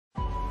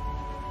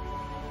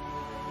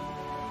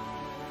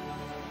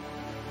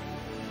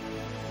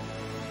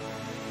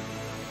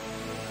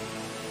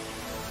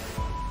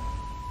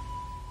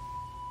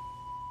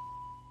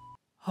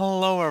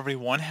Hello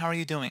everyone, how are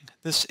you doing?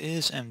 This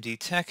is MD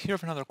Tech here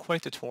for another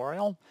quick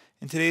tutorial.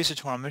 In today's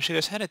tutorial, I'm going to show you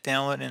guys how to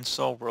download and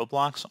install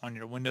Roblox on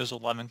your Windows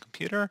 11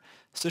 computer.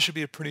 So this should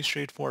be a pretty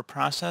straightforward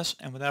process,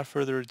 and without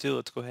further ado,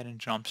 let's go ahead and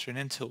jump straight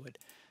into it.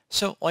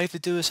 So all you have to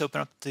do is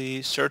open up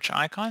the search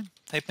icon,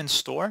 type in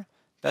Store,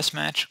 best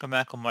match, come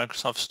back on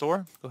Microsoft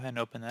Store, go ahead and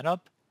open that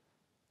up.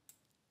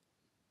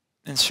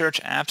 In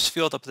Search Apps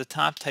field up at the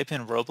top, type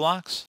in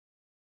Roblox.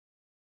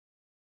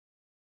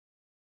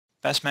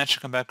 Best match to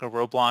come back a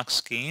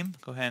Roblox game.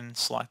 Go ahead and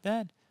select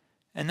that.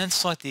 And then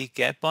select the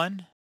Get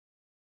button.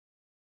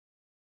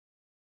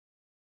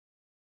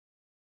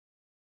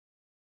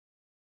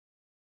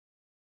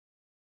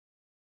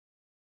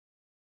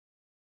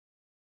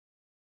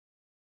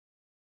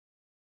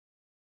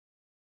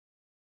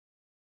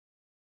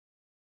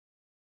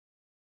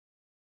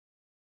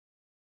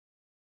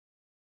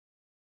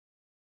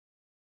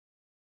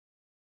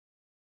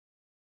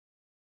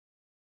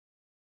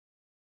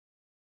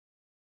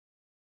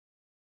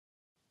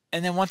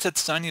 And then once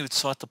that's done, you would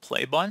select the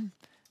Play button,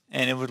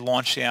 and it would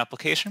launch the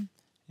application.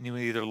 And you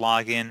would either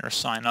log in or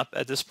sign up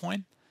at this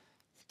point.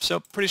 So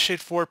pretty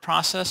straightforward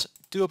process.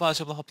 Do hope I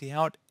was able to help you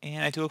out,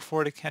 and I do look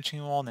forward to catching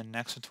you all in the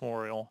next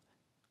tutorial.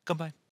 Goodbye.